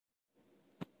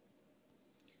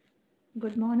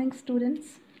Good morning,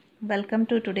 students. Welcome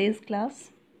to today's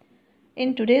class.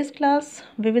 In today's class,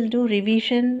 we will do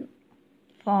revision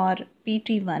for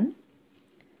PT1,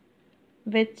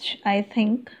 which I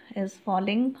think is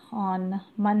falling on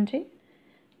Monday,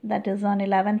 that is on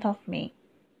 11th of May.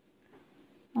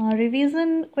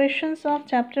 Revision questions of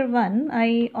chapter 1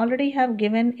 I already have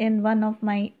given in one of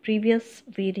my previous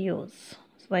videos.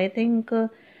 So I think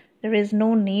there is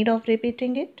no need of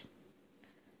repeating it.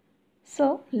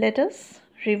 So let us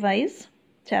revise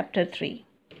chapter 3.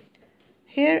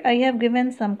 Here I have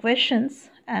given some questions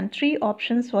and 3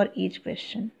 options for each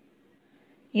question.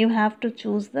 You have to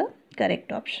choose the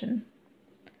correct option.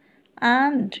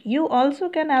 And you also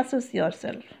can assess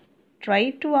yourself.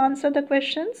 Try to answer the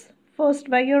questions first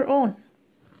by your own.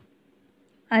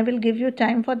 I will give you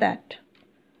time for that.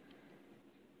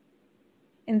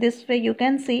 In this way you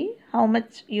can see how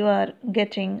much you are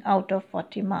getting out of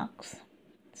 40 marks.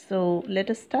 So let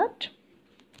us start.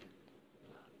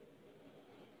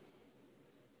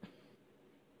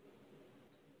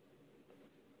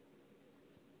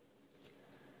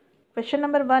 Question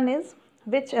number 1 is,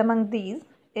 which among these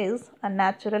is a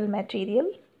natural material?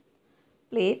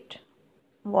 Plate,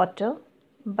 water,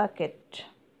 bucket.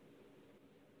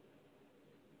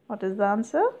 What is the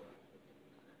answer?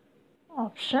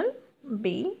 Option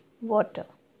B, water.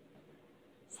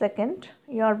 Second,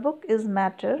 your book is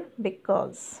matter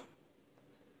because.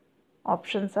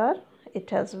 Options are, it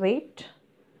has weight,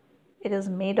 it is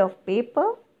made of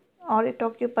paper, or it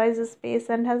occupies a space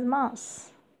and has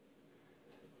mass.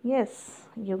 Yes,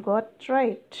 you got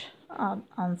right.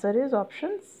 Answer is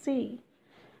option C.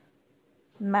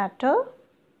 Matter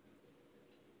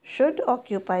should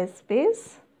occupy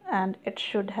space and it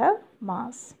should have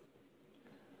mass.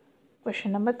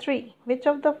 Question number 3. Which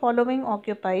of the following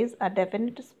occupies a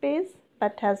definite space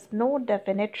but has no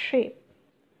definite shape?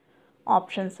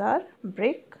 Options are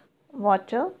brick,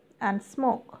 water and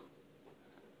smoke.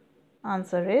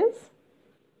 Answer is,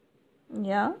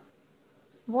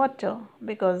 water,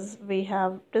 because we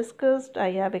have discussed,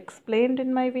 I have explained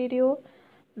in my video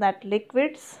that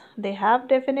liquids, they have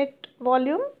definite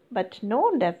volume but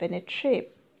no definite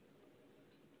shape.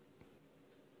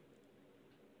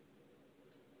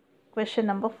 Question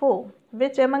number 4.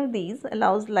 Which among these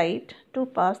allows light to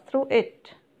pass through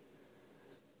it?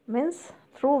 Means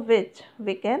through which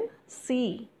we can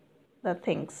see the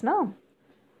things now.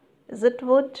 Is it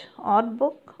wood or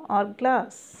book or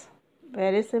glass?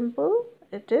 Very simple,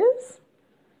 it is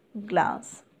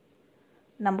glass.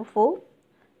 Number 4.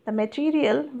 The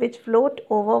material which float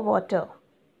over water.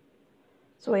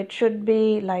 So it should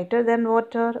be lighter than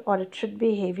water, or it should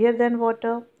be heavier than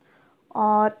water,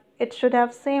 or it should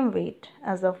have same weight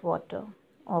as of water.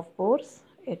 Of course,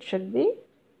 it should be,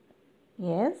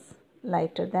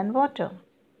 lighter than water.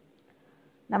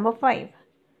 Number 5.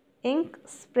 Ink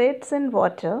spreads in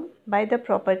water by the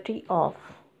property of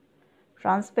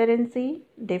transparency,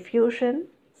 diffusion,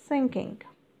 sinking.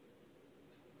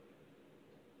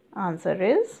 Answer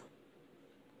is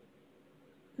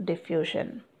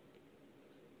diffusion.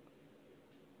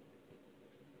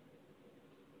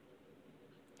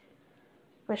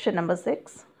 Question number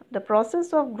 6. The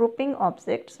process of grouping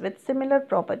objects with similar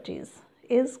properties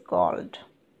is called.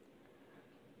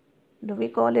 Do we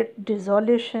call it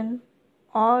dissolution,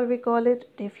 or we call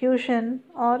it diffusion,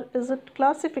 or is it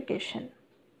classification?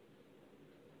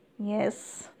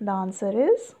 Yes, the answer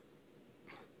is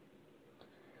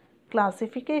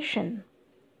classification.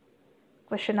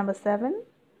 Question number 7.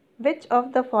 Which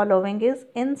of the following is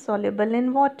insoluble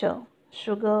in water?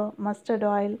 Sugar, mustard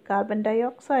oil, carbon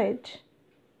dioxide.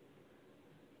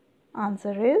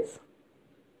 Answer is,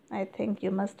 I think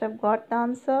you must have got the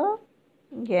answer.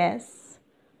 Yes,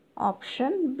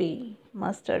 option B,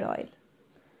 mustard oil.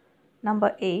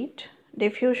 Number 8.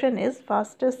 Diffusion is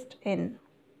fastest in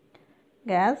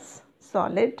gas,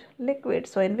 solid, liquid.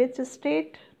 So in which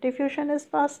state diffusion is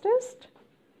fastest?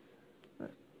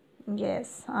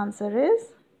 Yes, answer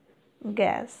is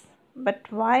gas. But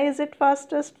why is it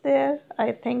fastest there?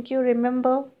 I think you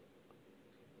remember.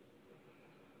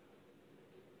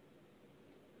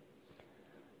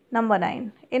 Number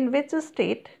 9. In which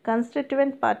state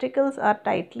constituent particles are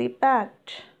tightly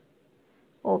packed?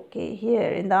 Okay, here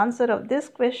in the answer of this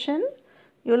question,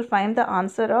 you will find the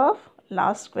answer of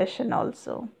last question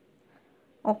also.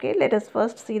 Okay, let us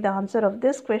first see the answer of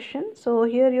this question. So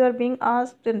here you are being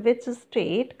asked in which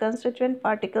state constituent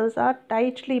particles are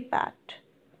tightly packed.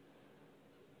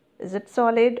 Is it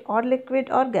solid or liquid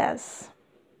or gas?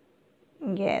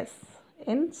 Yes,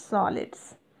 in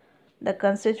solids. The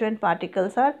constituent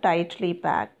particles are tightly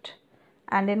packed.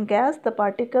 And in gas, the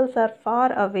particles are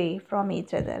far away from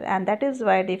each other, and that is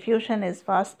why diffusion is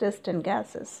fastest in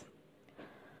gases.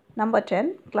 Number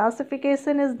 10.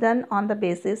 Classification is done on the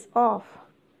basis of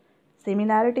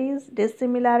similarities,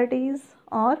 dissimilarities,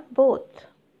 or both.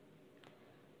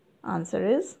 Answer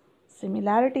is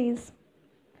similarities.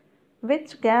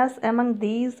 Which gas among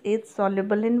these is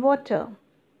soluble in water?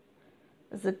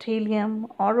 Is it helium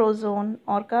or ozone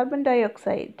or carbon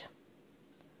dioxide?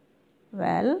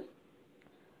 Well,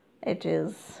 it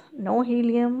is no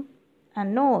helium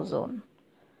and no ozone.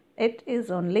 It is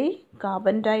only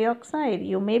carbon dioxide.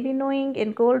 You may be knowing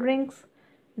in cold drinks,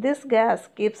 this gas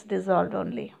keeps dissolved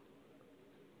only.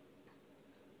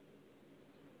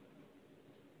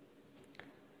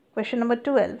 Question number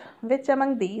 12. Which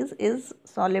among these is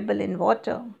soluble in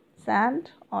water?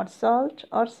 Sand or salt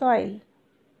or soil?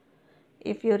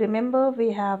 If you remember,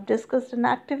 we have discussed an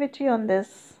activity on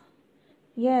this.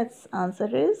 Yes, answer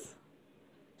is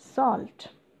salt.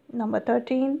 Number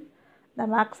 13. The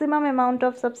maximum amount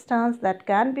of substance that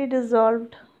can be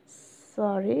dissolved,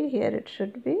 here it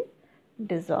should be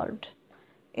dissolved,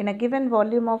 in a given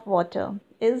volume of water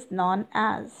is known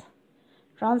as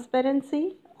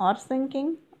transparency or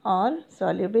sinking or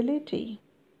solubility.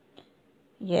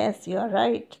 Yes, you are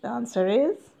right. The answer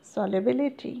is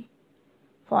solubility.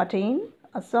 14.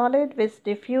 A solid which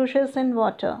diffuses in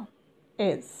water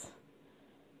is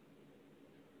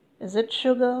it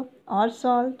sugar or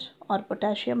salt or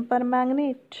potassium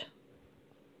permanganate?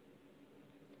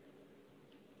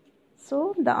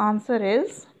 So the answer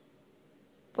is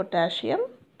potassium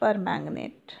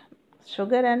permanganate.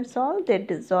 Sugar and salt, they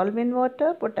dissolve in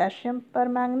water. Potassium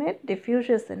permanganate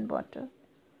diffuses in water.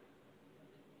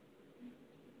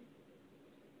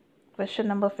 Question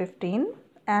number 15.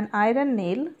 An iron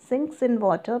nail sinks in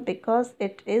water because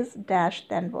it is dash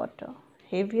than water,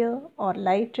 heavier or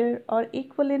lighter or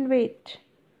equal in weight.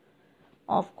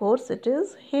 Of course, it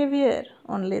is heavier,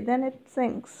 only then it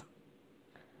sinks.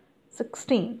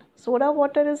 16. Soda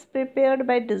water is prepared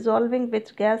by dissolving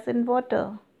which gas in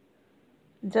water?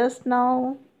 Just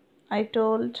now I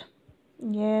told.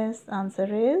 Yes, answer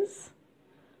is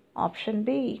option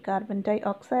B, carbon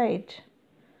dioxide.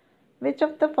 Which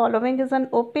of the following is an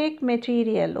opaque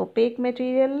material? Opaque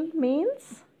material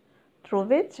means through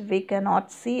which we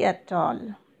cannot see at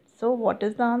all. So what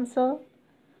is the answer?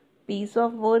 Piece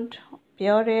of wood,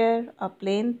 pure air, a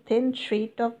plain thin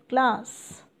sheet of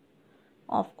glass.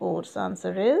 Of course,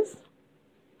 answer is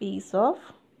piece of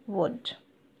wood.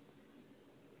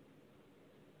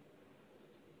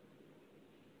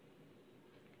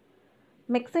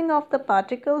 Mixing of the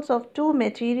particles of two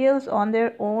materials on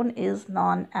their own is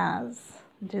known as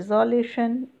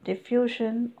dissolution,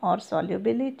 diffusion, or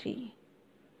solubility.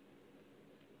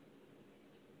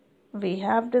 We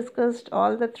have discussed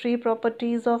all the three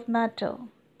properties of matter.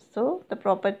 So, the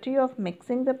property of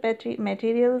mixing the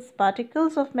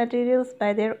particles of materials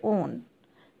by their own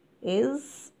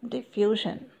is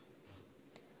diffusion.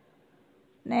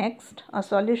 Next, a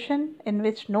solution in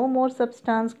which no more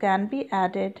substance can be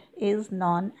added is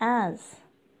known as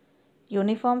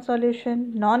uniform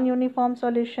solution, non-uniform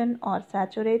solution, or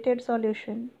saturated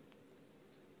solution.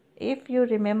 If you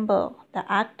remember the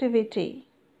activity,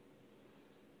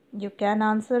 you can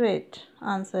answer it.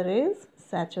 Answer is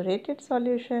saturated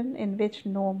solution in which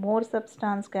no more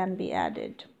substance can be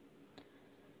added.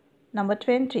 Number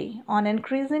 20. On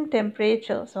increasing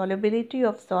temperature, solubility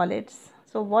of solids.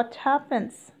 So what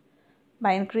happens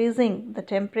by increasing the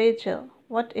temperature?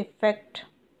 What effect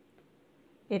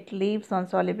it leaves on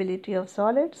solubility of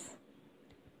solids?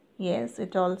 Yes,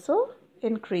 it also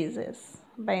increases.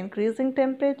 By increasing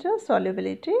temperature,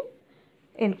 solubility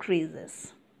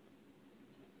increases.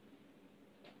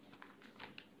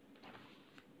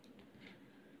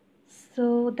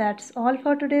 So that's all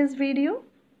for today's video.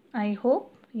 I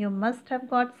hope you must have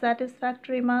got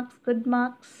satisfactory marks, good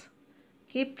marks.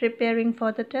 Keep preparing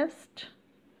for the test.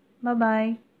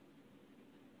 Bye-bye.